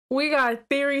We got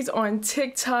theories on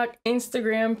TikTok,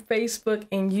 Instagram, Facebook,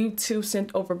 and YouTube sent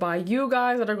over by you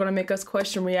guys that are going to make us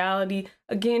question reality.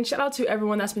 Again, shout out to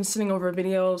everyone that's been sending over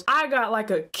videos. I got like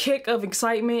a kick of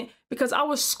excitement because I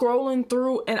was scrolling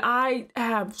through and I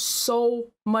have so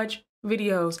much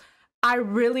videos. I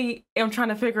really am trying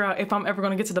to figure out if I'm ever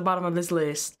going to get to the bottom of this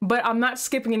list. But I'm not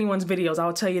skipping anyone's videos,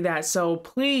 I'll tell you that. So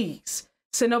please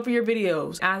send over your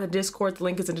videos. Add the Discord, the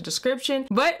link is in the description.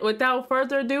 But without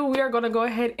further ado, we are going to go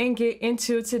ahead and get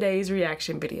into today's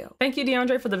reaction video. Thank you,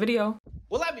 DeAndre, for the video.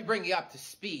 Well, let me bring you up to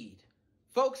speed.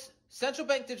 Folks, central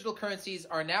bank digital currencies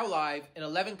are now live in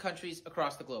 11 countries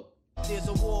across the globe. There's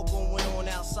a war going on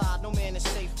outside, no man is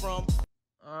safe from.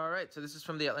 Alright, so this is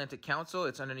from the Atlantic Council.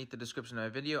 It's underneath the description of my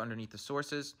video, underneath the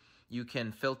sources. You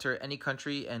can filter any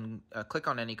country and click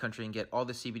on any country and get all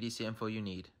the CBDC info you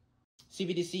need.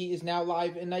 CBDC is now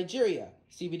live in Nigeria.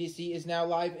 CBDC is now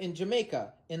live in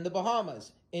Jamaica, in the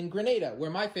Bahamas, in Grenada, where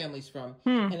my family's from,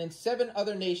 and in 7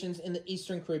 other nations in the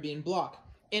Eastern Caribbean bloc.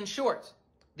 In short,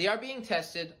 they are being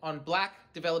tested on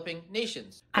black developing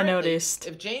nations. Currently, I noticed.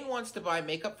 If Jane wants to buy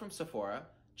makeup from Sephora,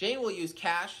 Jane will use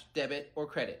cash, debit, or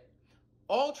credit.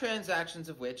 All transactions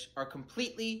of which are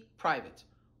completely private.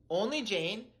 Only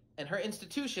Jane and her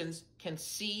institutions can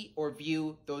see or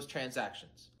view those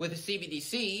transactions. With a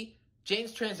CBDC,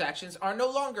 Jane's transactions are no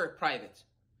longer private.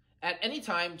 At any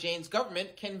time, Jane's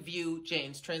government can view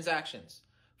Jane's transactions.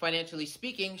 Financially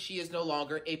speaking, she is no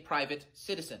longer a private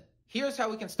citizen. Here's how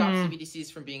we can stop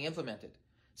CBDCs from being implemented.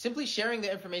 Simply sharing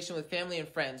the information with family and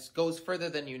friends goes further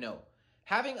than you know.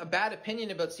 Having a bad opinion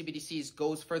about CBDCs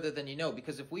goes further than you know,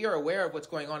 because if we are aware of what's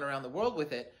going on around the world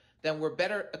with it, then we're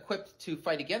better equipped to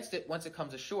fight against it once it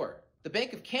comes ashore. The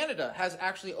Bank of Canada has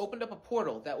actually opened up a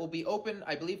portal that will be open,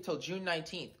 I believe, till June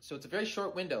 19th. So it's a very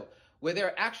short window where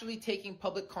they're actually taking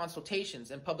public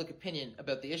consultations and public opinion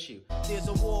about the issue. There's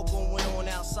a war going on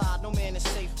outside, no man is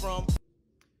safe from.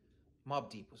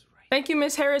 Mobb Deep was right. Thank you,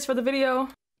 Miss Harris, for the video.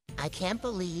 I can't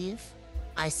believe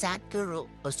I sat through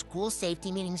a school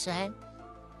safety meeting today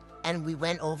and we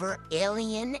went over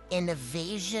alien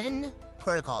invasion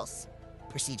protocols,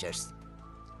 procedures.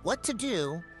 What to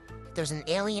do if there's an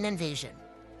alien invasion.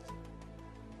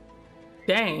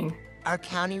 Dang. Our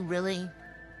county really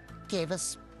gave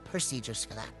us procedures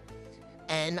for that.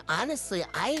 And honestly,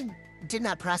 I did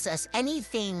not process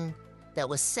anything that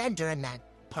was said during that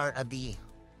part of the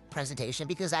presentation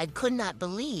because I could not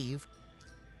believe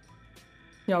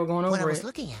Y'all going what I over was it.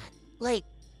 looking at. Like,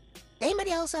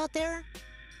 anybody else out there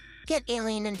get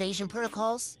alien invasion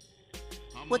protocols?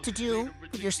 What to do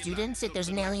with your students if there's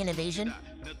an alien invasion?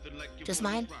 Just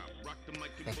mine?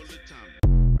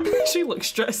 Okay. She looks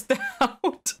stressed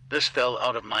out. This fell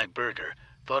out of my burger.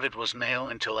 Thought it was mail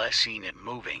until I seen it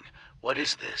moving. What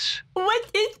is this? What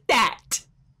is that?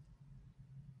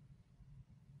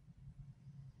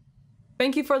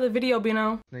 Thank you for the video,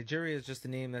 Bino. Nigeria is just a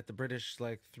name that the British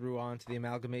threw onto the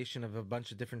amalgamation of a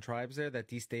bunch of different tribes there that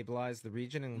destabilized the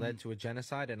region and led to a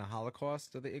genocide and a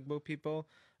Holocaust of the Igbo people.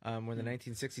 When in the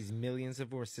 1960s, millions of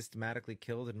them were systematically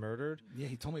killed and murdered. Yeah,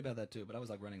 he told me about that too, but I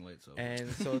was like running late. So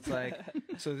so it's like,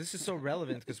 so this is so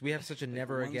relevant because we have such a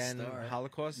never again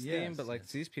Holocaust theme, but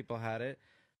these people had it.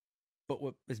 But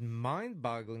what is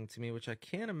mind-boggling to me, which I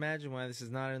can't imagine why this is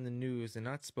not in the news and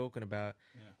not spoken about,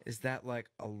 is that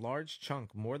a large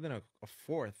chunk, more than a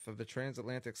fourth of the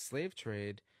transatlantic slave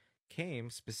trade came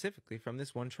specifically from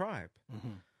this one tribe.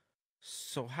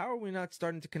 So how are we not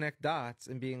starting to connect dots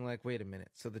and being like, wait a minute,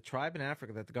 so the tribe in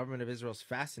Africa that the government of Israel is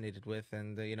fascinated with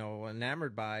and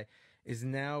enamored by is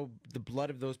now the blood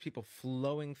of those people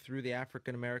flowing through the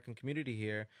African-American community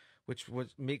here, which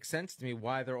makes sense to me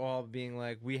why they're all being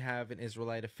like, we have an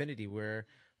Israelite affinity, we're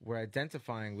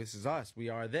identifying, this is us, we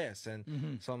are this.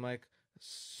 And so I'm like,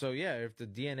 so yeah, if the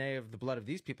DNA of the blood of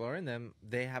these people are in them,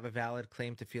 they have a valid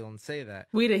claim to feel and say that.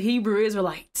 We the Hebrew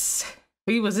Israelites.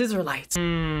 We was Israelites.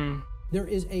 There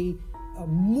is a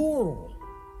moral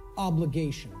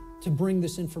obligation to bring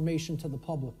this information to the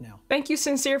public now. Thank you,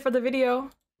 Sincere, for the video.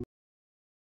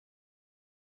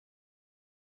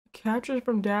 Captured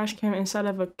from dash cam inside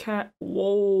of a cat.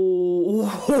 Whoa.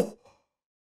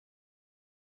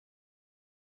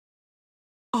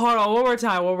 Hold on, one more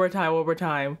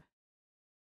time.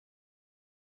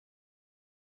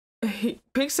 He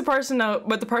picks the person up,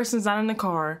 but the person's not in the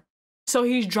car. So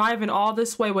he's driving all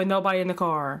this way with nobody in the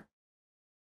car.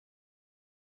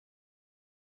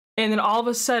 And then all of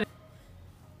a sudden...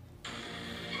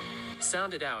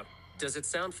 Sound it out. Does it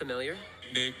sound familiar?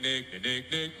 Nickelodeon.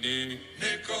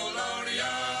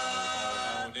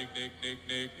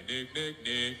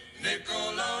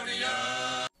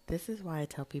 This is why I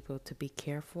tell people to be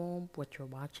careful what you're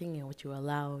watching and what you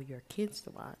allow your kids to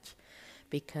watch,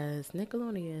 because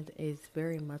Nickelodeon is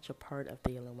very much a part of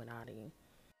the Illuminati.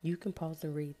 You can pause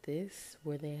and read this,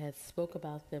 where they had spoke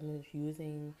about them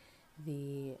using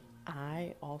the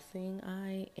eye, all-seeing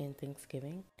eye, in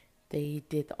Thanksgiving. They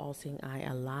did the all-seeing eye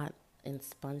a lot in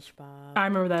SpongeBob. I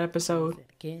remember that episode.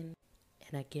 Again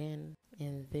and again,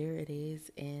 and there it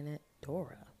is in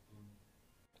Dora.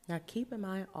 Now keep in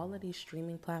mind, all of these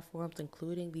streaming platforms,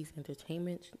 including these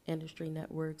entertainment industry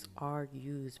networks, are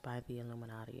used by the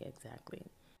Illuminati, exactly.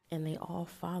 And they all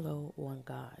follow one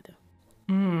God.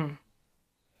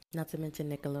 Not to mention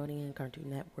Nickelodeon, Cartoon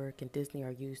Network, and Disney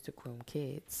are used to groom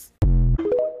kids.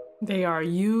 They are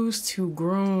used to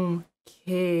groom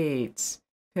kids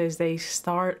because they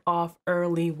start off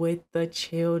early with the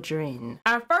children.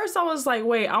 At first I was like,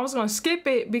 wait, I was gonna skip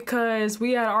it because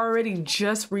we had already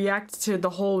just reacted to the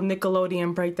whole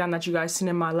Nickelodeon breakdown that you guys seen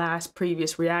in my last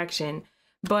previous reaction.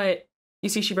 But you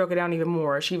see, she broke it down even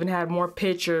more. She even had more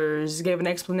pictures, gave an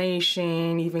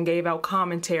explanation, even gave out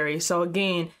commentary. So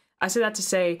again, I say that to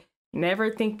say, never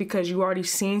think because you already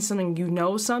seen something, you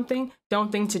know something,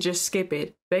 don't think to just skip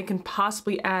it. They can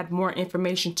possibly add more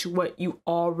information to what you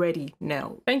already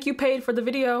know. Thank you, Paid, for the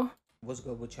video. What's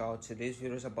good with y'all? Today's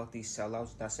video is about these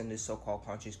sellouts that's in this so-called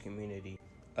conscious community.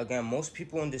 Again, most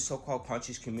people in this so-called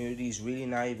conscious community is really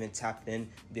not even tapped in.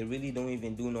 They really don't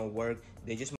even do no work.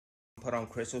 They just put on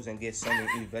crystals and get sun and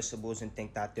eat vegetables and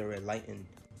think that they're enlightened.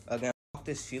 Again, fuck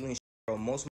this feeling, bro.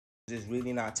 Most is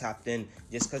really not tapped in.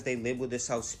 Just because they label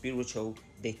this out spiritual,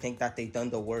 they think that they done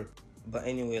the work. But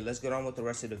anyway, let's get on with the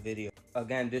rest of the video.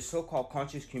 Again, this so-called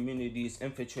conscious community is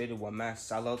infiltrated with mass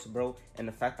sellouts, bro, and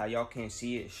the fact that y'all can't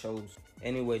see it shows.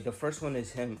 Anyway, the first one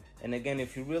is him. And again,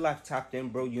 if you real life tapped in,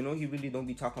 bro, you know he really don't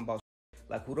be talking about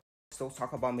like who the still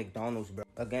talk about McDonald's, bro.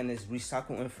 Again, it's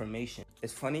recycled information.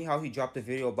 It's funny how he dropped a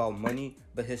video about money,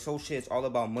 but his whole shit is all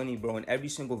about money, bro. In every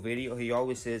single video, he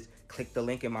always says, click the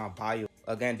link in my bio.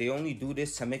 Again, they only do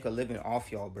this to make a living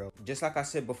off y'all, bro. Just like I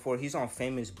said before, he's on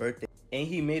Famous' birthday, and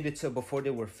he made it to before they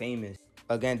were famous.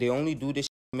 Again, they only do this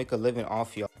to make a living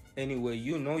off y'all. Anyway,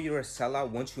 you know you're a sellout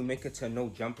once you make it to No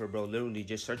Jumper, bro. Literally,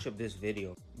 just search up this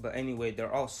video. But anyway,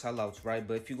 they're all sellouts, right?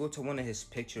 But if you go to one of his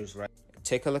pictures, right,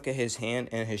 take a look at his hand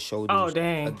and his shoulders. Oh,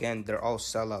 dang. Again, they're all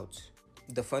sellouts.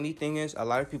 The funny thing is, a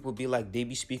lot of people be like, they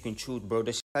be speaking truth, bro.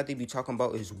 The shit that they be talking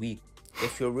about is weak.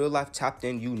 If you're real life tapped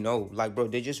in, you know. Like, bro,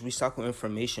 they just recycle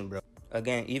information, bro.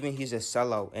 Again, even he's a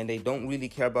sellout, and they don't really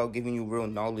care about giving you real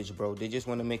knowledge, bro. They just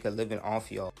want to make a living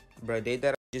off y'all. Bro, they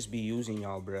that just be using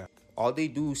y'all, bro. All they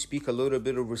do is speak a little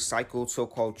bit of recycled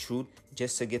so-called truth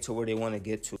just to get to where they want to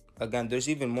get to. Again, there's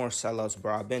even more sellouts,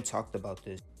 bro. I've been talked about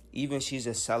this. Even she's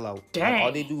a sellout. Like,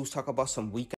 all they do is talk about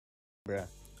some weak bro.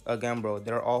 Again, bro,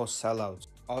 they're all sellouts.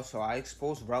 Also, I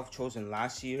exposed Ralph Chosen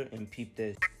last year and peeped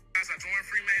this. I joined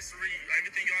Freemasonry.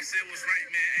 Everything y'all said was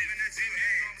right, man.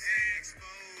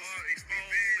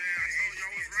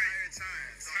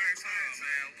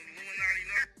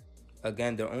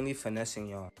 Again, they're only finessing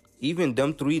y'all. Even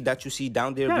them three that you see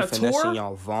down there be finessing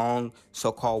y'all. Vong,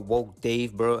 so-called Woke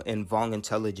Dave, bro, and Vong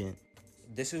Intelligent.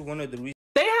 This is one of the reasons.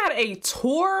 They had a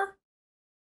tour?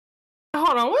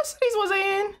 Hold on, what cities was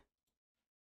they in?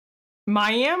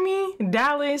 Miami,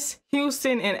 Dallas,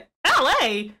 Houston, and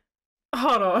LA?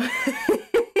 Hold on.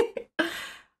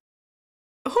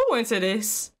 Who went to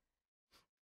this?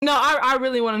 No, I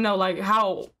really want to know, like,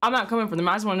 how. I'm not coming from them.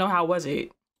 I just want to know, how was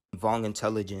it? Vong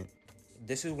Intelligent.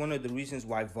 This is one of the reasons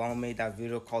why Vong made that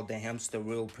video called The Hamster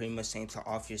Real Prima saying to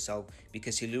off yourself,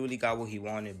 because he literally got what he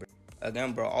wanted, bro.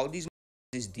 Again, bro, all these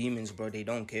is demons, bro. They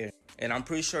don't care. And I'm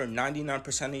pretty sure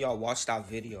 99% of y'all watched that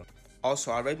video.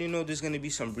 Also, I already know there's going to be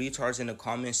some retards in the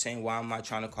comments saying, why am I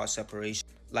trying to cause separation?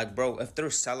 Like, bro, if they're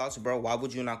sellouts, bro, why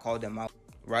would you not call them out?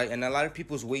 Right? And a lot of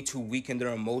people's way too weak in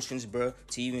their emotions, bro,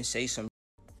 to even say some.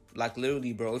 Like,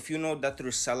 literally, bro, if you know that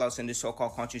there's sellouts in this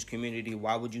so-called conscious community,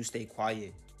 why would you stay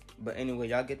quiet? But anyway,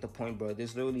 y'all get the point, bro.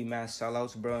 There's literally mass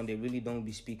sellouts, bro, and they really don't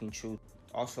be speaking truth.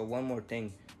 Also, one more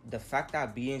thing. The fact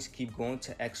that beings keep going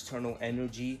to external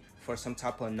energy for some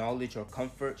type of knowledge or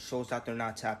comfort shows that they're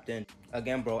not tapped in.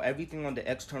 Again, bro, everything on the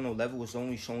external level is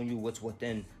only showing you what's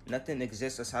within. Nothing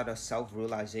exists outside of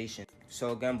self-realization.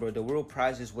 So again, bro, the real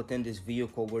prize is within this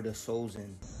vehicle where the soul's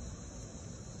in.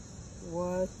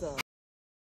 What the?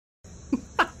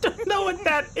 I don't know what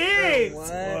that is.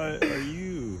 What are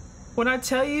you? When I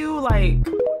tell you, like,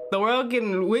 the world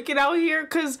getting wicked out here,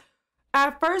 because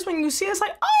at first when you see it, it's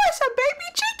like, oh, it's a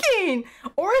baby chicken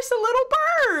or it's a little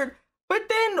bird. But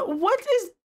then what is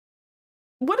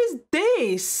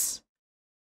this?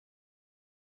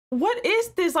 What is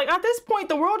this? Like, at this point,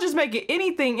 the world just making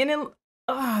anything. And then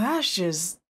that's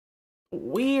just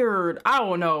weird. I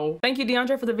don't know. Thank you,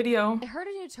 DeAndre, for the video. I heard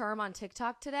a new term on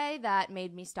TikTok today that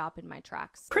made me stop in my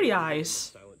tracks. Pretty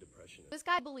eyes. This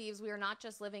guy believes we are not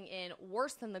just living in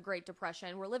worse than the Great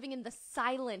Depression, we're living in the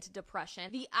silent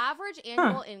depression. The average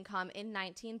annual income in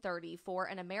 1930 for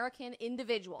an American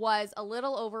individual was a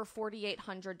little over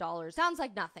 $4,800. Sounds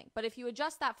like nothing, but if you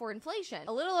adjust that for inflation,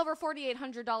 a little over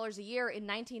 $4,800 a year in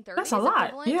 1930 that's a is lot.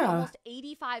 equivalent to almost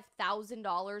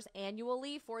 $85,000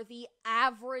 annually for the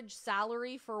average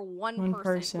salary for one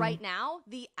person. Right now,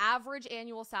 the average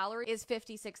annual salary is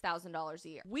 $56,000 a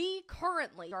year. We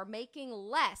currently are making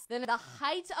less than the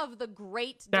height of the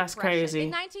Great Depression. That's crazy.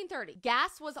 In 1930,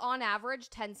 gas was on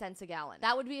average 10 cents a gallon.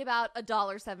 That would be about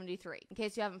 $1.73. In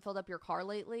case you haven't filled up your car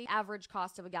lately, average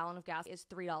cost of a gallon of gas is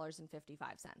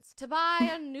 $3.55. To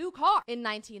buy a new car in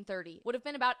 1930 would have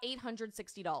been about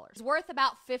 $860. It's worth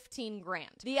about 15 grand.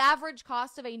 The average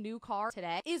cost of a new car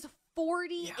today is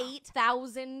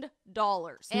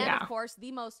 $48,000. And of course,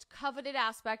 the most coveted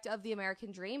aspect of the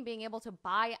American dream, being able to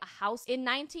buy a house in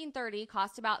 1930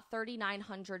 cost about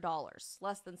 $3,900,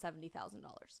 less than $70,000.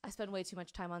 I spend way too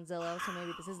much time on Zillow, so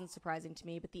maybe this isn't surprising to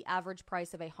me, but the average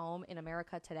price of a home in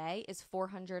America today is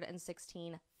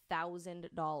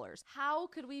 $416,000. How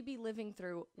could we be living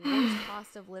through worse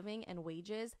cost of living and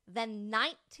wages than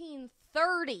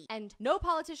 1930? And no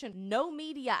politician, no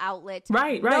media outlet,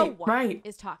 no one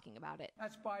is talking about it.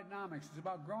 That's Bidenomics. It's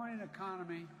about growing an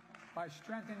economy by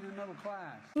strengthening the middle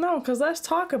class. No, because let's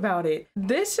talk about it.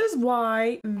 This is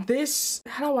why this,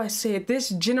 how do I say it, this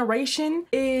generation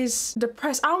is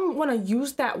depressed. I don't want to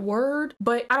use that word,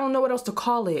 but I don't know what else to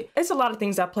call it. It's a lot of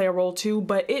things that play a role too,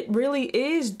 but it really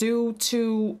is due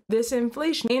to this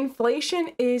inflation.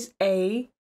 Inflation is a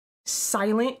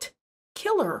silent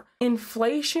killer.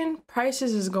 Inflation,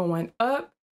 prices is going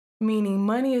up, meaning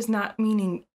money is not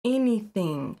meaning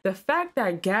anything. The fact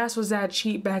that gas was that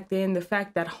cheap back then, the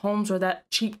fact that homes were that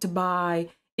cheap to buy,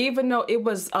 even though it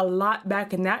was a lot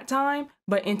back in that time,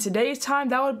 but in today's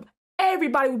time,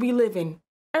 everybody would be living.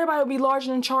 Everybody would be large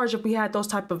and in charge if we had those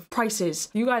type of prices.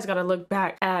 You guys got to look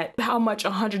back at how much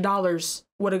 $100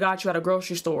 would have got you at a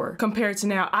grocery store compared to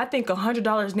now. I think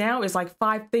 $100 now is like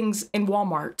 5 things in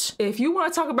Walmart. If you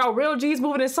want to talk about real G's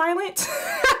moving in silence,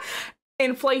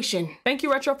 inflation. Thank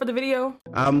you, Retro, for the video.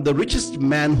 The richest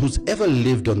man who's ever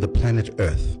lived on the planet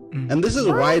Earth, and this is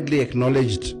widely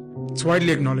acknowledged. It's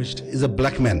widely acknowledged. Is a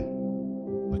black man.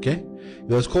 Okay,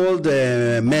 he was called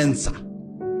Mensa.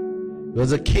 He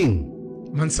was a king.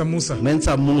 Mansa Musa.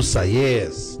 Mansa Musa,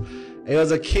 yes. He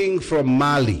was a king from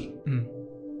Mali.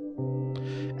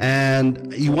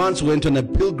 And he once went on a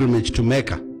pilgrimage to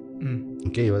Mecca.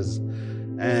 Okay, he was,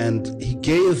 and he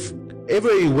gave,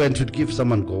 everywhere he went, would give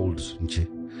someone gold.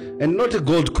 And not a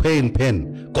gold coin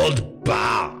pen, gold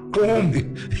bar. Boom.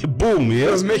 Boom, yeah.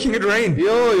 He was making it rain.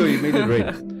 Yo, he made it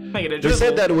rain. They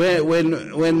said that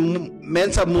when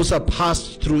Mansa Musa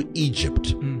passed through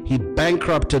Egypt, he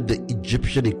bankrupted the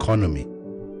Egyptian economy.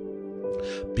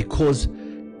 Because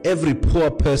every poor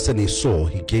person he saw,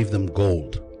 he gave them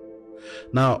gold.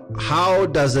 Now, how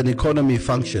does an economy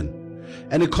function?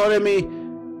 An economy,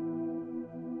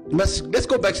 let's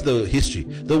go back to the history.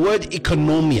 The word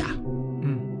economia,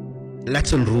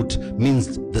 Latin root,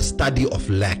 means the study of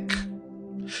lack.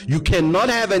 You cannot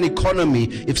have an economy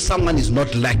if someone is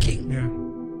not lacking.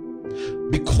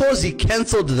 Because he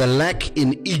cancelled the lack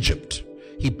in Egypt,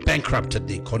 he bankrupted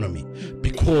the economy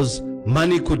because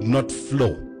money could not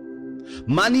flow.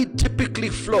 Money typically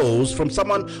flows from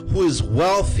someone who is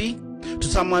wealthy to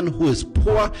someone who is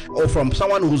poor, or from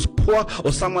someone who's poor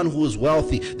or someone who is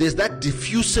wealthy. There's that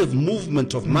diffusive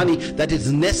movement of money that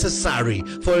is necessary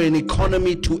for an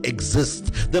economy to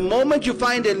exist. The moment you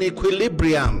find an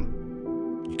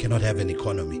equilibrium, you cannot have an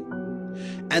economy.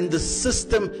 And the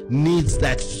system needs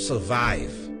that to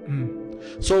survive.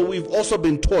 So we've also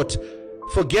been taught,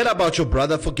 forget about your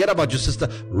brother, forget about your sister,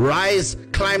 rise,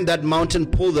 climb that mountain,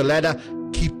 pull the ladder,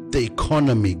 keep the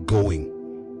economy going.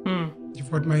 You've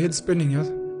got my head spinning,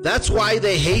 yes? That's why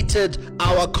they hated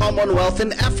our Commonwealth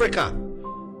in Africa.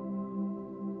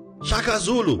 Shaka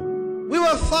Zulu, we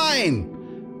were fine.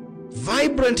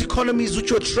 Vibrant economies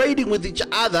which were trading with each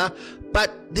other,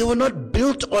 but they were not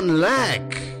built on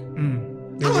lack.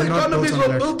 Our economies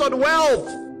were built on wealth.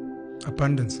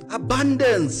 Abundance.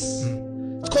 Abundance.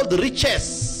 It's called the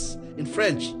richesse in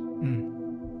French.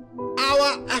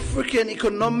 Our African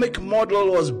economic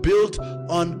model was built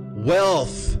on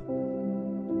wealth,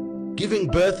 giving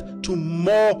birth to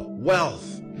more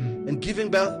wealth and giving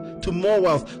birth to more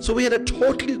wealth. So we had a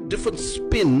totally different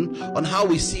spin on how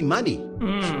we see money.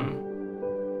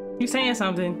 You saying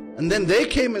something. And then they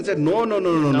came and said, no.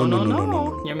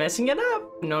 You're messing it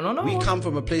up. No. We come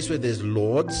from a place where there's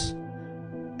lords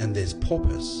and there's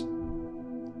paupers.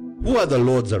 Who are the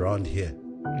lords around here?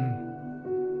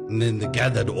 And then they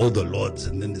gathered all the lords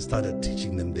and then they started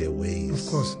teaching them their ways.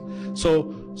 Of course.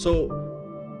 So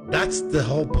that's the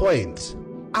whole point.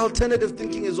 Alternative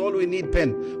thinking is all we need,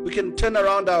 Pen. We can turn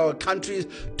around our countries,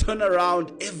 turn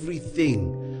around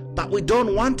everything, but we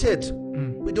don't want it.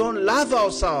 We don't love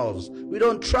ourselves. We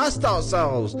don't trust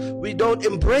ourselves. We don't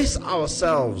embrace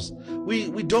ourselves.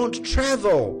 We don't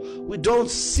travel. We don't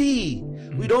see.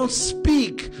 We don't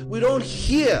speak. We don't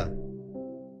hear.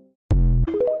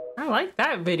 I like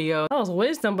that video. That was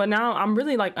wisdom, but now I'm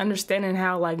really like understanding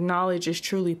how like knowledge is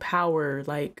truly power.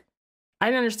 Like I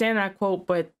didn't understand that quote,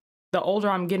 but the older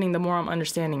I'm getting, the more I'm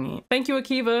understanding it. Thank you,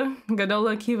 Akiva.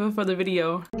 Gadola Akiva for the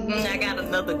video. I got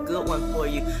another good one for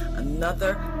you.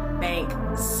 Another bank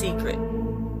secret.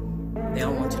 They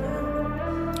don't want you to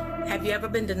know. Have you ever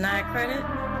been denied credit?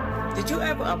 Did you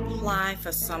ever apply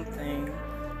for something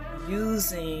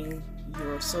using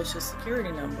your social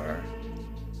security number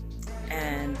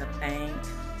and the bank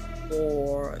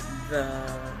or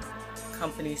the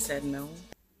company said no?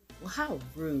 Well, how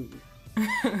rude.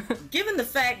 Given the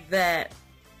fact that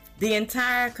the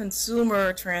entire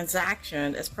consumer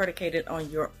transaction is predicated on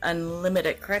your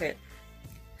unlimited credit,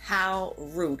 how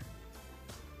rude.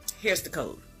 Here's the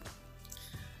code.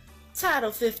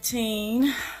 Title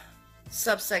 15,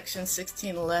 subsection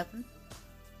 1611.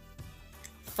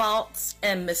 False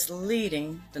and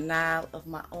misleading denial of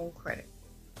my own credit.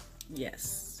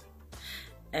 Yes.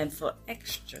 And for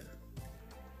extra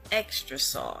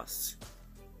sauce,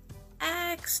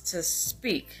 ask to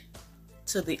speak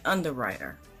to the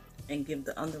underwriter and give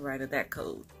the underwriter that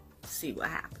code. See what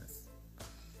happens.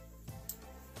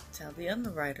 Tell the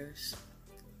underwriters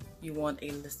you want a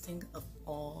listing of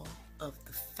all of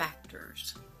the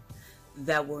factors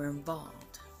that were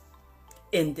involved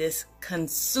in this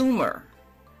consumer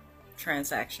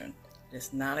transaction.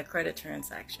 It's not a credit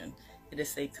transaction. It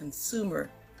is a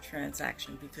consumer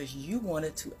transaction because you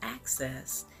wanted to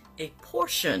access a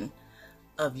portion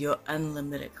of your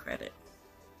unlimited credit.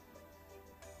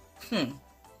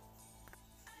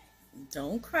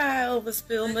 Don't cry over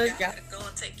spilled milk. Gotta go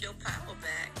and take your power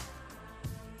back.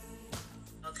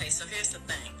 Okay, so here's the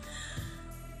thing.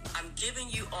 I'm giving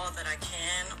you all that I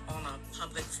can on a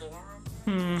public forum.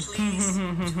 Please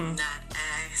do not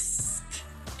ask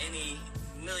any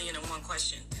 1,000,001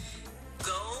 questions.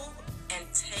 Go and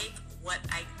take what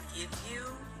I give you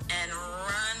and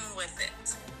run with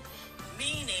it.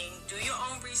 Meaning, do your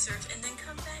own research and then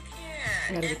come back here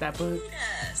I gotta get that book. feed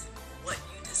us what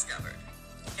you discovered.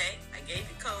 Okay? I gave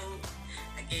you code.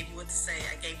 I gave you what to say.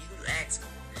 I gave you who to ask.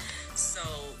 So,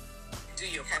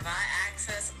 have I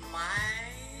accessed my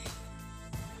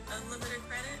unlimited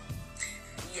credit?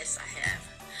 Yes, I have.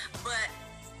 But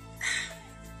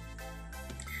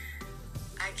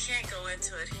I can't go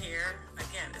into it here.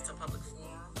 Again, it's a public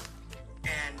forum.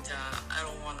 And I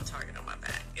don't want a target on my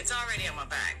back. It's already on my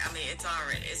back. I mean, it's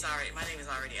already, my name is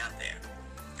already out there.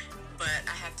 But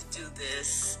I have to do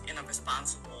this in a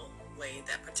responsible way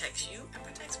that protects you and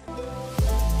protects me.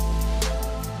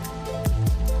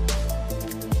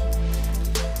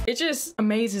 It just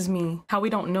amazes me how we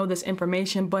don't know this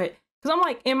information, but because I'm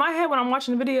like, in my head when I'm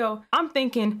watching the video, I'm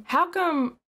thinking, how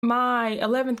come my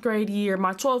 11th grade year,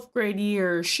 my 12th grade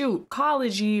year, shoot,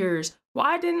 college years,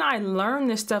 why didn't I learn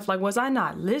this stuff? Like, was I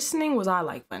not listening? Was I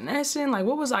like finessing? Like,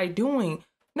 what was I doing?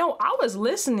 No, I was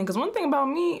listening, because one thing about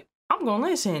me, I'm gonna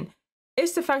listen.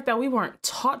 It's the fact that we weren't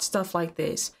taught stuff like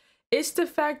this. It's the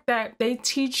fact that they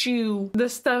teach you the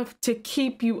stuff to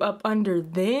keep you up under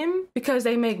them because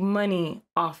they make money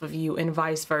off of you and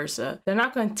vice versa. They're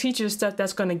not going to teach you stuff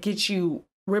that's going to get you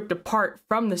ripped apart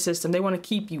from the system. They want to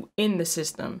keep you in the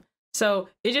system. So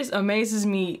it just amazes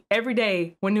me every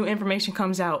day when new information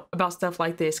comes out about stuff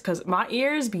like this because my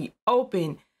ears be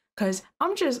open because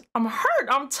I'm hurt.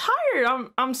 I'm tired.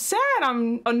 I'm sad.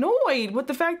 I'm annoyed with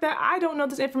the fact that I don't know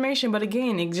this information. But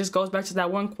again, it just goes back to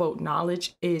that one quote,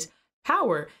 knowledge is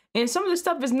power. And some of this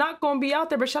stuff is not going to be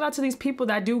out there, but shout out to these people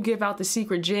that do give out the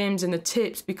secret gems and the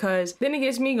tips because then it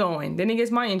gets me going. Then it gets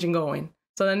my engine going.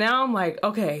 So then now I'm like,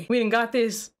 okay, we done got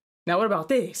this. Now what about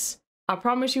this? I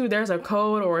promise you there's a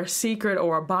code or a secret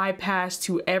or a bypass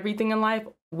to everything in life.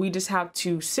 We just have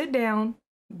to sit down,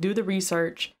 do the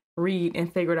research, read,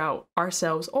 and figure it out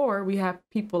ourselves. Or we have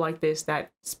people like this that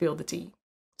spill the tea.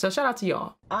 So shout out to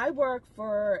y'all. I work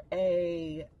for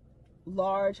a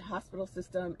large hospital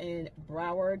system in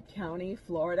Broward County,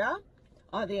 Florida,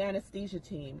 on the anesthesia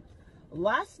team.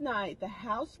 Last night, the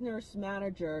house nurse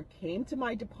manager came to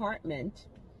my department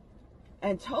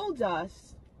and told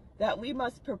us that we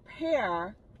must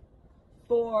prepare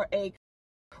for a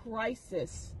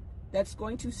crisis that's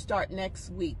going to start next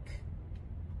week.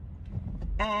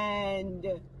 And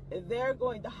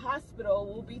the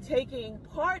hospital will be taking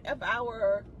part of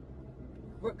our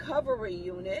recovery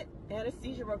unit,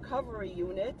 anesthesia recovery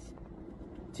unit,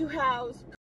 to house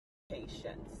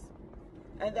patients.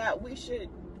 And that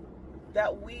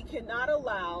we cannot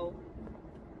allow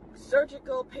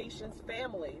surgical patients'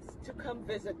 families to come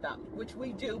visit them, which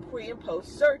we do pre and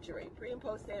post surgery, pre and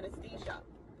post anesthesia.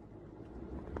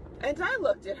 And I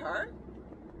looked at her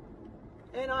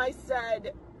and I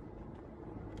said,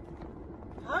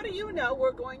 how do you know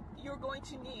you're going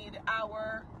to need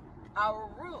our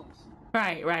rooms?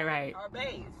 Right. Our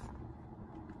bays.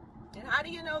 And how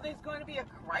do you know there's going to be a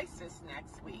crisis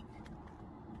next week?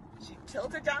 She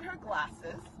tilted down her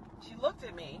glasses. She looked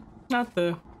at me.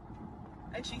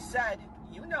 And she said,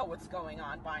 you know what's going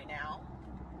on by now.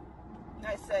 And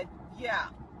I said, yeah,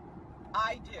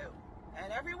 I do.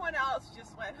 And everyone else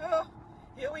just went, oh,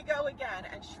 here we go again,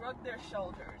 and shrugged their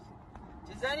shoulders.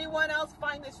 Does anyone else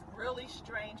find this really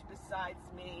strange besides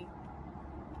me?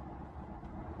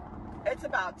 It's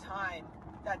about time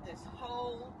that this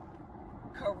whole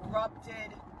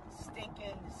corrupted,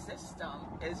 stinking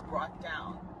system is brought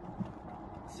down.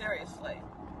 Seriously.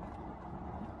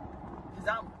 Because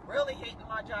I'm really hating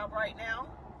my job right now.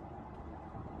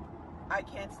 I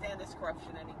can't stand this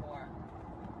corruption anymore.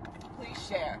 Please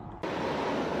share.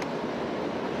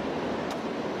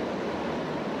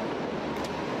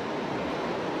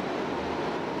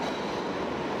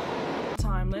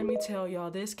 Let me tell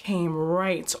y'all, this came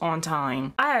right on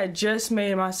time. I had just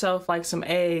made myself like some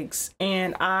eggs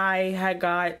and I had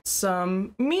got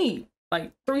some meat,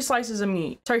 like 3 slices of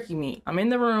meat, turkey meat. I'm in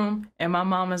the room and my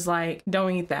mom is like,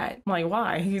 don't eat that. I'm like,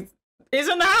 why? It's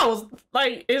in the house.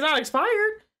 Like, it's not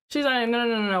expired. She's like,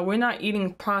 no, we're not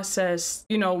eating processed,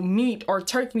 meat or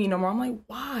turkey meat no more. I'm like,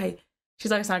 why?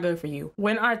 She's like, it's not good for you.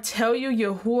 When I tell you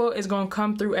Yahuwah is gonna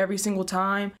come through every single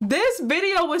time, this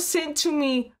video was sent to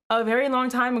me a very long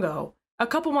time ago, a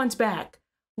couple months back.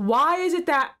 Why is it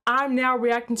that I'm now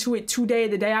reacting to it today,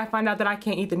 the day I find out that I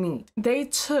can't eat the meat? They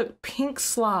took pink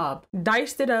slob,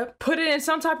 diced it up, put it in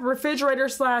some type of refrigerator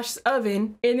 /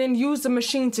 oven, and then used the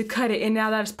machine to cut it, and now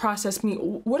that's processed meat.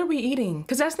 What are we eating?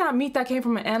 Because that's not meat that came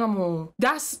from an animal.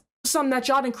 That's something that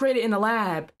y'all done created in the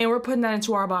lab, and we're putting that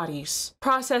into our bodies.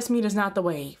 Processed meat is not the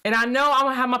wave. And I know I'm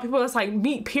gonna have my people that's like,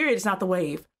 meat period is not the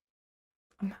wave.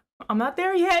 I'm not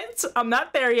there yet. I'm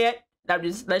not there yet.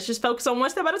 Let's just focus on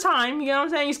one step at a time. You know what I'm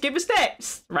saying? You skip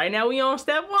steps. Right now we on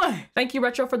step 1. Thank you,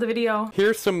 Retro, for the video.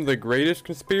 Here's some of the greatest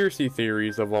conspiracy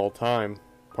theories of all time.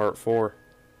 Part 4.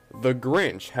 The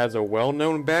Grinch has a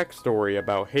well-known backstory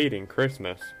about hating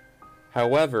Christmas.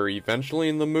 However, eventually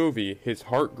in the movie, his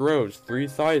heart grows 3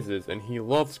 sizes and he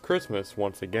loves Christmas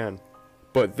once again.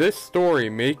 But this story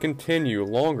may continue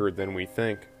longer than we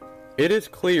think. It is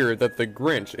clear that the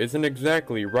Grinch isn't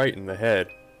exactly right in the head,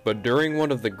 but during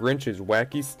one of the Grinch's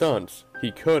wacky stunts,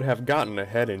 he could have gotten a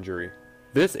head injury.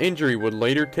 This injury would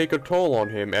later take a toll on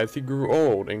him as he grew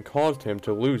old and caused him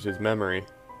to lose his memory.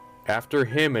 After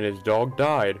him and his dog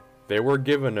died, they were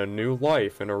given a new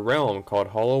life in a realm called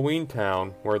Halloween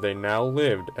Town, where they now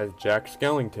lived as Jack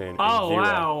Skellington and Zero.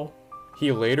 Wow.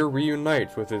 He later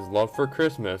reunites with his love for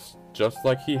Christmas, just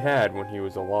like he had when he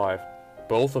was alive.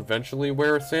 Both eventually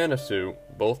wear a Santa suit,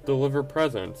 both deliver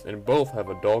presents, and both have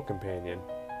a dog companion.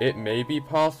 It may be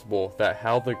possible that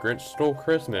How the Grinch Stole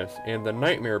Christmas and The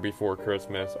Nightmare Before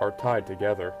Christmas are tied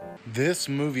together. This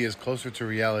movie is closer to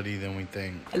reality than we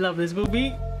think. I love this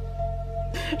movie.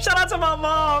 Shout out to my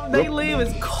mom. They live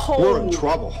is cold. We're in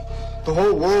trouble. The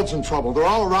whole world's in trouble. They're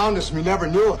all around us and we never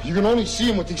knew it. You can only see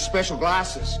them with these special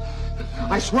glasses.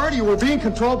 I swear to you, we're being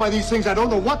controlled by these things. I don't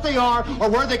know what they are or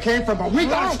where they came from, but we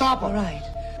gotta stop them. All right.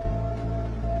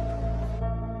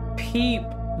 Peep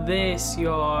this,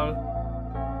 y'all.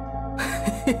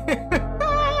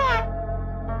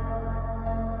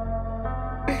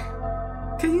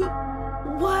 Can you...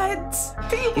 What?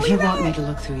 Can you If you want me to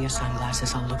look through your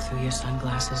sunglasses, I'll look through your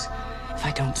sunglasses. If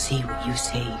I don't see what you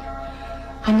see,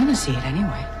 I'm gonna see it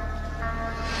anyway.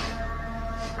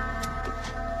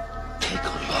 Take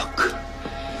a look.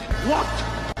 Look!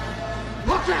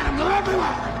 Look at them! They're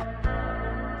everywhere!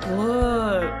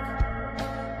 Look.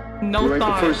 No you ain't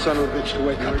thought. the first son of a bitch to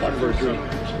wake up out of her dream.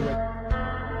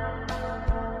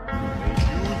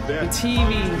 The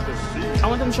TV. I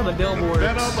want them to show the billboards.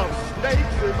 Venom of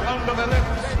snakes is under the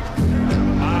lips.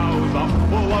 Mouths are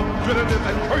full of bitterness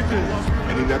and curses.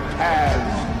 And in their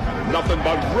paths, nothing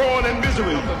but ruin and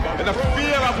misery. And the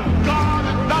fear of God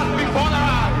is not before their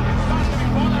eyes.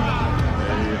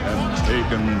 They have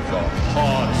taken the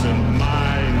hearts and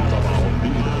minds of our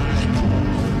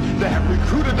leaders. They have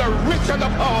recruited the rich and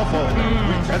the powerful,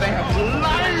 and they have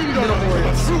blinded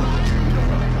us to the truth.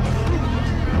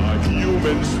 The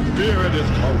human spirit is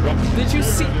corrupt. Did you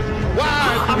see?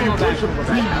 Why do we worship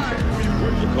greed?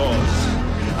 Because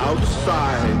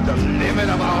outside the limit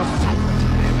of our sight,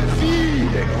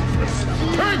 feeding us,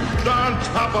 perched on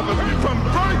top of us from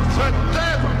birth to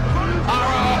death,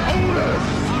 are our owners.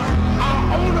 Our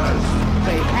owners,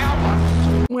 they have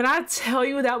us. When I tell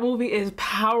you that movie is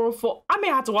powerful, I may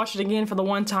have to watch it again for the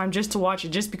one time just to watch it,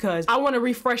 just because I want to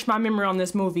refresh my memory on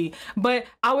this movie. But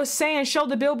I was saying, show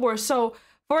the billboard. So,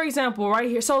 for example, right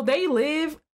here, so they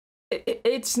live.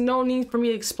 It's no need for me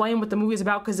to explain what the movie is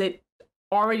about because it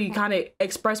already kind of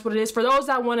expressed what it is. For those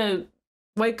that want to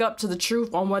wake up to the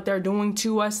truth on what they're doing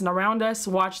to us and around us,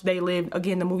 watch They Live.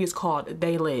 Again, the movie is called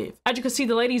They Live. As you can see,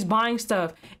 the lady's buying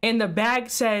stuff and the bag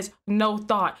says no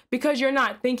thought, because you're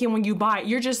not thinking when you buy it.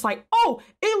 You're just like, oh,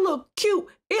 it look cute.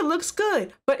 It looks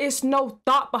good, but it's no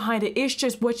thought behind it. It's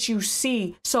just what you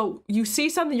see. So you see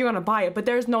something, you're gonna buy it, but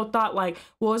there's no thought like,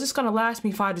 well, is this gonna last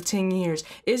me 5 to 10 years?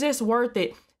 Is this worth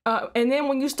it? And then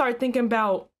when you start thinking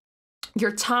about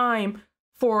your time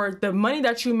for the money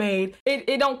that you made,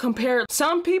 it don't compare.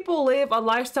 Some people live a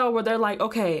lifestyle where they're like,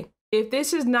 okay, if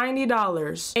this is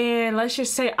 $90 and let's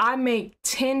just say I make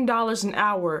 $10 an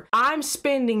hour, I'm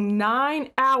spending 9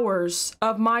 hours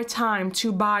of my time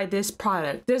to buy this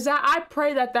product. I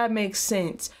pray that that makes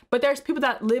sense. But there's people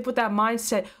that live with that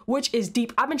mindset, which is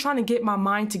deep. I've been trying to get my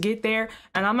mind to get there,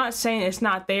 and I'm not saying it's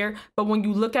not there, but when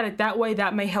you look at it that way,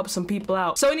 that may help some people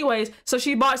out. So anyways, so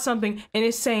she bought something and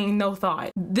it's saying no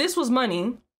thought. This was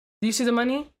money. Do you see the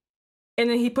money? And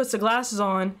then he puts the glasses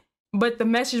on, but the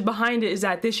message behind it is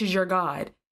that this is your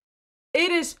God. It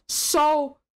is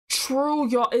so true,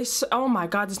 y'all. It's, oh my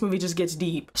God, this movie just gets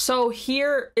deep. So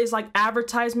here is like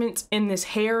advertisements in this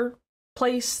hair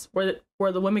place where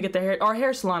the women get their hair, or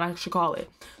hair salon, I should call it.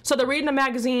 So they're reading the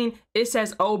magazine, it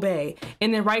says obey.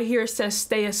 And then right here it says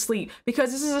stay asleep,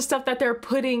 because this is the stuff that they're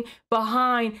putting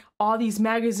behind all these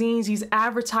magazines, these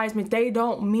advertisements. They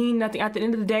don't mean nothing. At the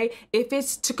end of the day, if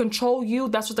it's to control you,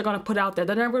 that's what they're gonna put out there.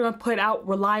 They're never gonna put out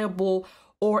reliable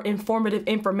or informative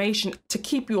information to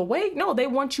keep you awake. No, they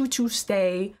want you to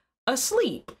stay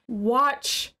asleep.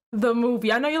 Watch the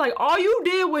movie. I know you're like, all you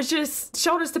did was just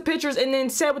showed us the pictures and then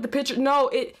said with the picture. No,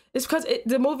 it's because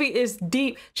the movie is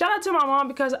deep. Shout out to my mom,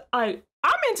 because I'm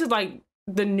into like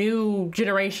the new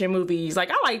generation movies.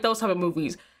 Like I like those type of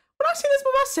movies. When I see this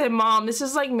movie, I said, Mom, this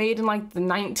is like made in like the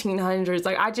 1900s.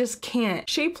 Like I just can't.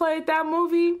 She played that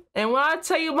movie, and when I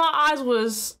tell you, my eyes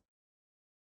was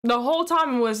the whole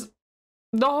time,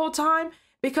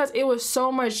 because it was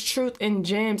so much truth and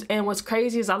gems. And what's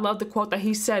crazy is I love the quote that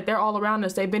he said, they're all around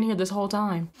us. They've been here this whole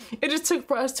time. It just took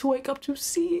for us to wake up to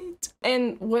see it.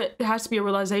 And what has to be a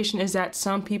realization is that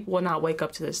some people will not wake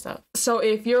up to this stuff. So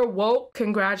if you're woke,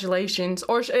 congratulations.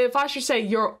 Or if I should say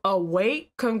you're awake,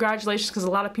 congratulations, because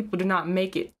a lot of people do not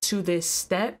make it to this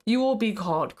step. You will be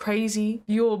called crazy.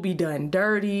 You will be done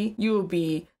dirty. You will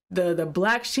be the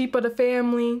black sheep of the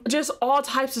family, just all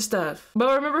types of stuff.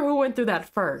 But remember who went through that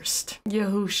first?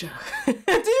 Yahusha. Do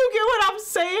you get what I'm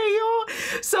saying,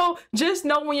 y'all? So just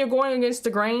know when you're going against the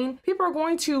grain, people are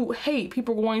going to hate,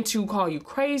 people are going to call you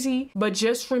crazy, but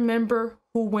just remember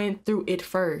who went through it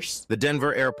first. The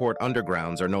Denver airport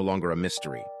undergrounds are no longer a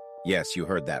mystery. Yes, you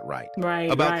heard that right.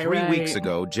 Right, About 3 weeks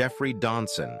ago, Jeffrey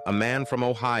Donson, a man from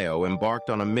Ohio, embarked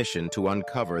on a mission to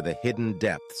uncover the hidden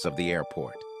depths of the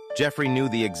airport. Jeffrey knew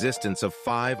the existence of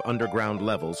 5 underground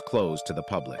levels closed to the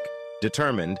public.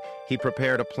 Determined, he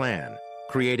prepared a plan,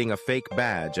 creating a fake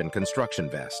badge and construction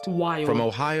vest. Wild. From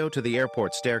Ohio to the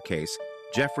airport staircase,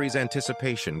 Jeffrey's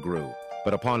anticipation grew.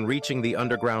 But upon reaching the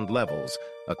underground levels,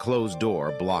 a closed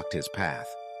door blocked his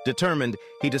path. Determined,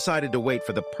 he decided to wait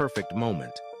for the perfect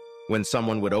moment, when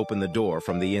someone would open the door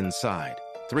from the inside.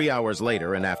 3 hours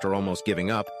later, and after almost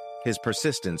giving up, his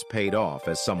persistence paid off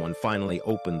as someone finally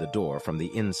opened the door from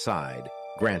the inside,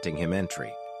 granting him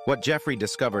entry. What Jeffrey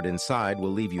discovered inside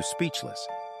will leave you speechless.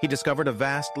 He discovered a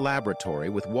vast laboratory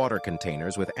with water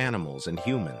containers with animals and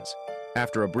humans.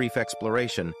 After a brief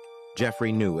exploration,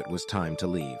 Jeffrey knew it was time to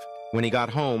leave. When he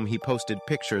got home, he posted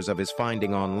pictures of his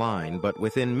finding online, but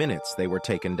within minutes they were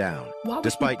taken down.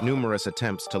 Despite numerous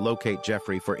attempts to locate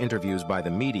Jeffrey for interviews by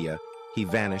the media, he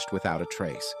vanished without a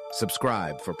trace.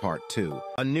 Subscribe for part 2.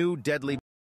 A new deadly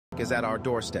is at our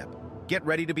doorstep. Get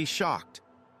ready to be shocked.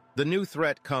 The new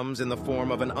threat comes in the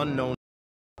form of an unknown,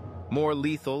 more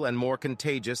lethal and more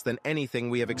contagious than anything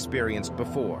we have experienced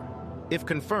before. If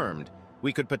confirmed,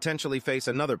 we could potentially face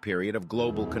another period of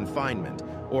global confinement,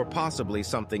 or possibly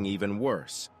something even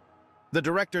worse. The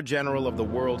Director General of the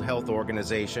World Health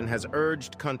Organization has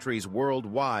urged countries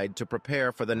worldwide to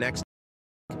prepare for the next,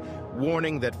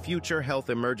 warning that future health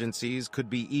emergencies could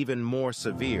be even more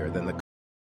severe than the.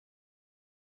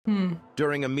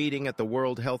 During a meeting at the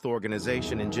World Health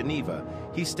Organization in Geneva,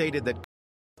 he stated that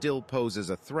still poses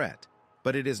a threat,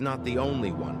 but it is not the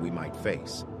only one we might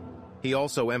face. He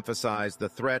also emphasized the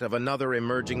threat of another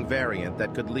emerging variant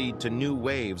that could lead to new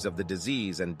waves of the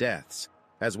disease and deaths,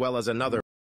 as well as another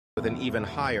with an even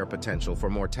higher potential for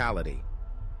mortality.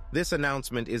 This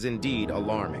announcement is indeed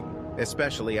alarming,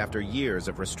 especially after years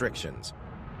of restrictions.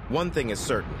 One thing is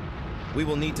certain: we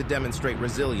will need to demonstrate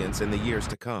resilience in the years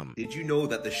to come. Did you know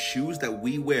that the shoes that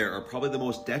we wear are probably the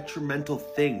most detrimental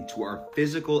thing to our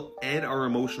physical and our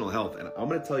emotional health? And I'm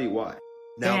going to tell you why.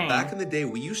 Now, back in the day,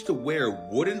 we used to wear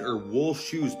wooden or wool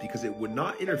shoes because it would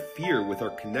not interfere with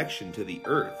our connection to the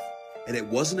earth. And it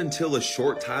wasn't until a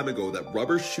short time ago that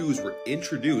rubber shoes were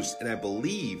introduced, and I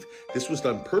believe this was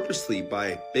done purposely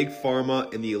by Big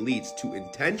Pharma and the elites to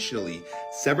intentionally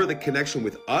sever the connection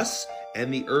with us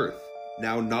and the earth.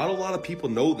 Now, not a lot of people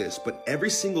know this, but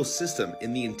every single system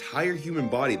in the entire human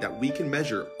body that we can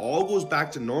measure all goes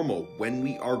back to normal when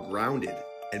we are grounded.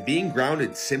 And being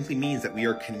grounded simply means that we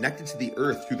are connected to the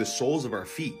earth through the soles of our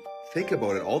feet. Think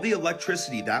about it, all the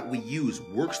electricity that we use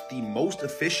works the most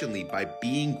efficiently by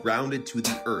being grounded to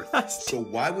the earth. So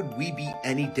why would we be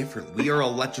any different? We are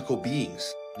electrical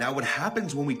beings. Now, what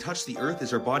happens when we touch the earth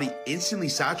is our body instantly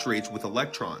saturates with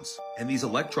electrons. And these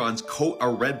electrons coat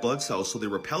our red blood cells so they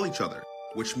repel each other,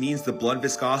 which means the blood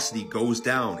viscosity goes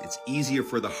down. It's easier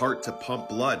for the heart to pump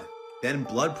blood. Then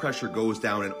blood pressure goes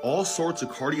down and all sorts of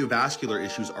cardiovascular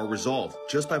issues are resolved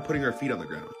just by putting our feet on the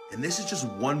ground. And this is just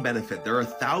one benefit. There are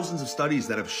thousands of studies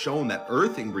that have shown that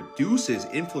earthing reduces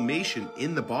inflammation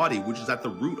in the body, which is at the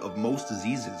root of most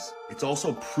diseases. It's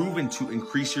also proven to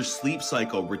increase your sleep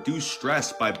cycle, reduce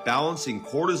stress by balancing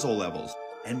cortisol levels,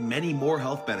 and many more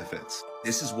health benefits.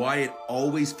 This is why it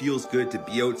always feels good to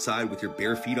be outside with your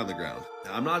bare feet on the ground.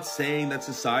 Now, I'm not saying that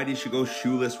society should go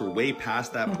shoeless. We're way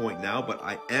past that point now, but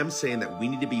I am saying that we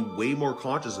need to be way more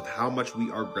conscious of how much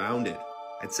we are grounded.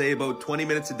 I'd say about 20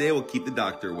 minutes a day will keep the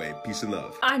doctor away. Peace and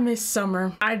love. I miss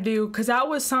summer. I do, because that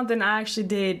was something I actually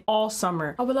did all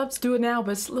summer. I would love to do it now,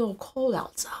 but it's a little cold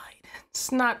outside.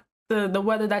 It's not the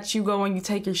weather that you go and you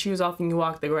take your shoes off and you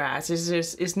walk the grass.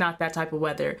 It's not that type of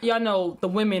weather. Y'all know the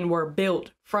women were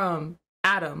built from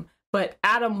Adam, but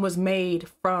Adam was made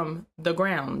from the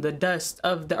ground, the dust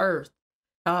of the earth.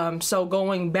 So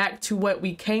going back to what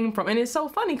we came from, and it's so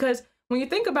funny because when you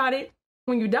think about it,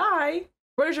 when you die,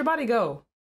 where does your body go?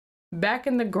 Back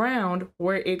in the ground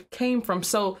where it came from.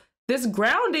 So this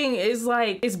grounding is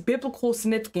like, it's biblical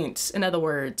significance, in other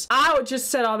words. I would just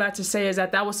said all that to say is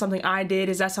that that was something I did.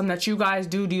 Is that something that you guys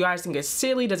do? Do you guys think it's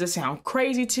silly? Does it sound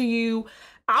crazy to you?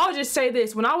 I'll just say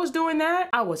this. When I was doing that,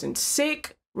 I wasn't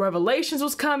sick. Revelations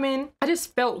was coming. I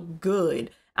just felt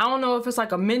good. I don't know if it's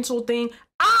like a mental thing.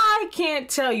 I can't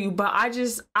tell you, but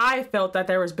I felt that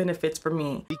there was benefits for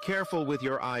me. Be careful with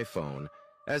your iPhone,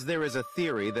 as there is a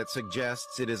theory that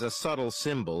suggests it is a subtle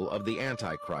symbol of the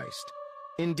Antichrist.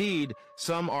 Indeed,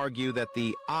 some argue that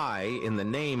the I in the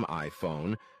name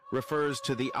iPhone refers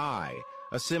to the eye,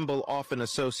 a symbol often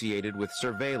associated with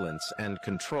surveillance and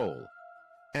control.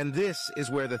 And this is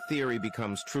where the theory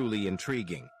becomes truly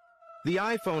intriguing. The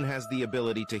iPhone has the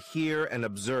ability to hear and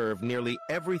observe nearly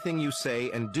everything you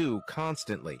say and do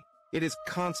constantly. It is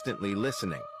constantly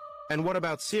listening. And what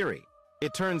about Siri?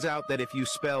 It turns out that if you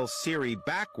spell Siri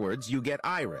backwards, you get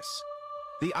Iris.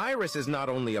 The iris is not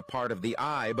only a part of the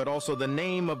eye, but also the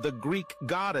name of the Greek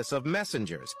goddess of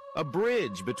messengers, a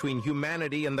bridge between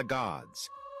humanity and the gods.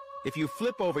 If you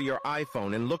flip over your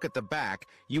iPhone and look at the back,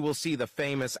 you will see the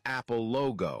famous Apple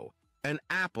logo, an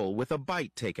apple with a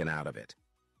bite taken out of it.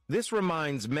 This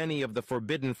reminds many of the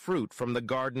forbidden fruit from the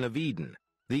Garden of Eden,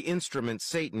 the instrument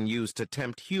Satan used to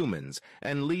tempt humans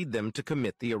and lead them to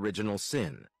commit the original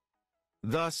sin.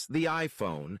 Thus, the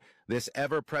iPhone, this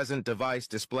ever-present device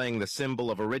displaying the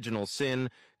symbol of original sin,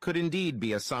 could indeed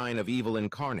be a sign of evil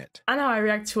incarnate. I know I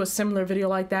reacted to a similar video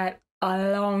like that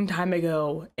a long time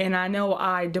ago, and I know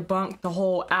I debunked the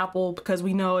whole Apple because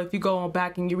we know if you go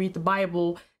back and you read the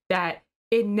Bible that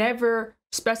it never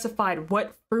specified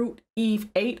what fruit Eve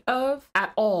ate of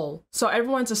at all. So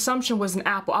everyone's assumption was an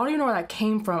apple. I don't even know where that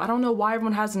came from. I don't know why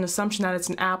everyone has an assumption that it's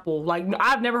an apple. Like,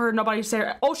 I've never heard nobody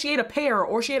say, oh, she ate a pear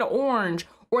or she ate an orange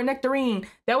or a nectarine.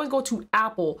 They always go to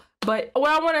apple. But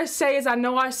what I want to say is I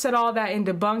know I said all that and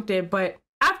debunked it, but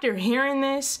after hearing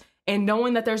this and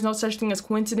knowing that there's no such thing as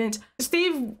coincidence,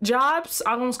 Steve Jobs,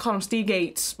 I almost called him Steve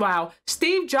Gates. Wow.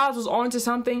 Steve Jobs was onto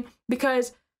something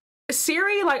because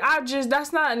Siri, like,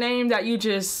 that's not a name that you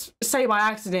just say by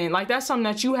accident. Like, that's something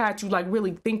that you had to like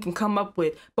really think and come up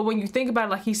with. But when you think about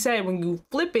it, like he said, when you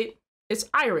flip it, it's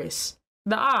iris,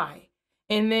 the eye.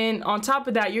 And then on top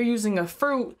of that, you're using a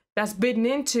fruit that's bitten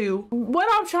into. What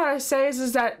I'm trying to say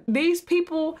is that these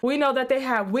people, we know that they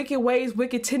have wicked ways,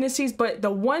 wicked tendencies, but the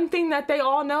one thing that they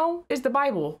all know is the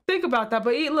Bible. Think about that.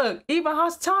 But look, even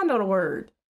Hasatan know the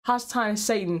word. Hasatan is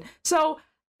Satan. So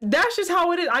that's just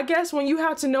how it is. I guess when you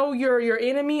have to know your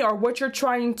enemy or what you're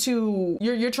trying to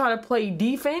play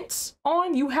defense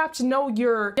on, you have to know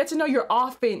get to know your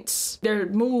offense, their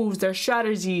moves, their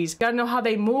strategies. You gotta know how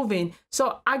they moving.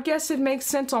 So I guess it makes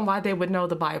sense on why they would know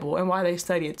the Bible and why they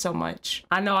study it so much.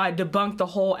 I know I debunked the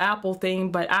whole Apple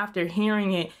thing, but after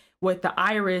hearing it with the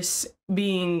iris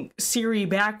being Siri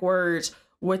backwards,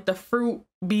 with the fruit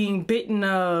being bitten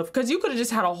of, because you could have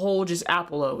just had a whole just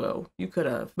Apple logo. You could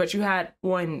have, but you had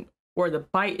one where the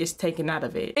bite is taken out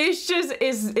of it. It's just,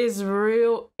 it's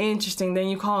real interesting. Then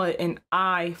you call it an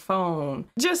iPhone.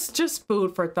 Just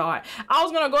food for thought. I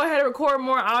was gonna go ahead and record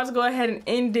more. I'll just go ahead and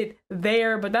end it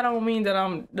there, but that don't mean that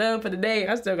I'm done for the day.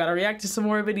 I still gotta react to some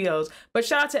more videos. But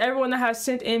shout out to everyone that has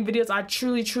sent in videos. I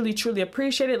truly, truly, truly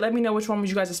appreciate it. Let me know which one was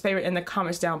you guys' favorite in the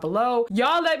comments down below.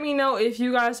 Y'all let me know if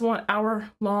you guys want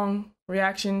hour-long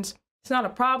reactions. It's not a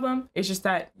problem. It's just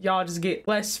that y'all just get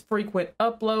less frequent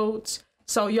uploads.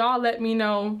 So y'all let me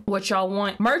know what y'all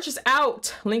want. Merch is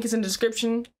out. Link is in the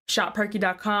description.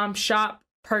 ShopPerkyy.com.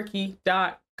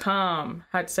 ShopPerkyy.com.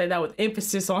 I had to say that with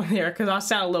emphasis on there because I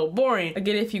sound a little boring.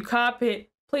 Again, if you cop it,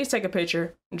 please take a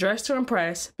picture. Dress to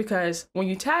impress, because when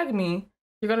you tag me,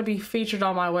 you're going to be featured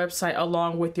on my website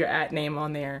along with your @name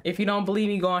on there. If you don't believe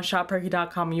me, go on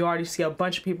shopperkyy.com and you already see a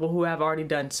bunch of people who have already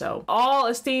done so. All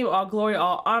esteem, all glory,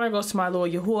 all honor goes to my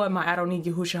Lord Yahuwah and my Adonai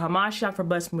Yahushua HaMashiach for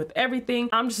blessing me with everything.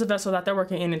 I'm just a vessel that they're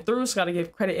working in and through, so gotta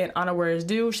give credit and honor where it's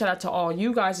due. Shout out to all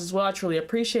you guys as well. I truly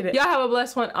appreciate it. Y'all have a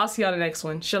blessed one. I'll see y'all in the next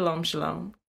one. Shalom,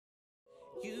 shalom.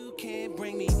 You can't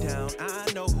bring me down.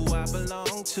 I know who I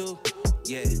belong to.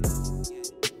 Yeah.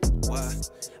 What?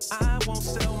 I won't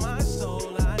sell my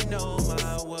soul. I know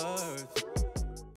my worth.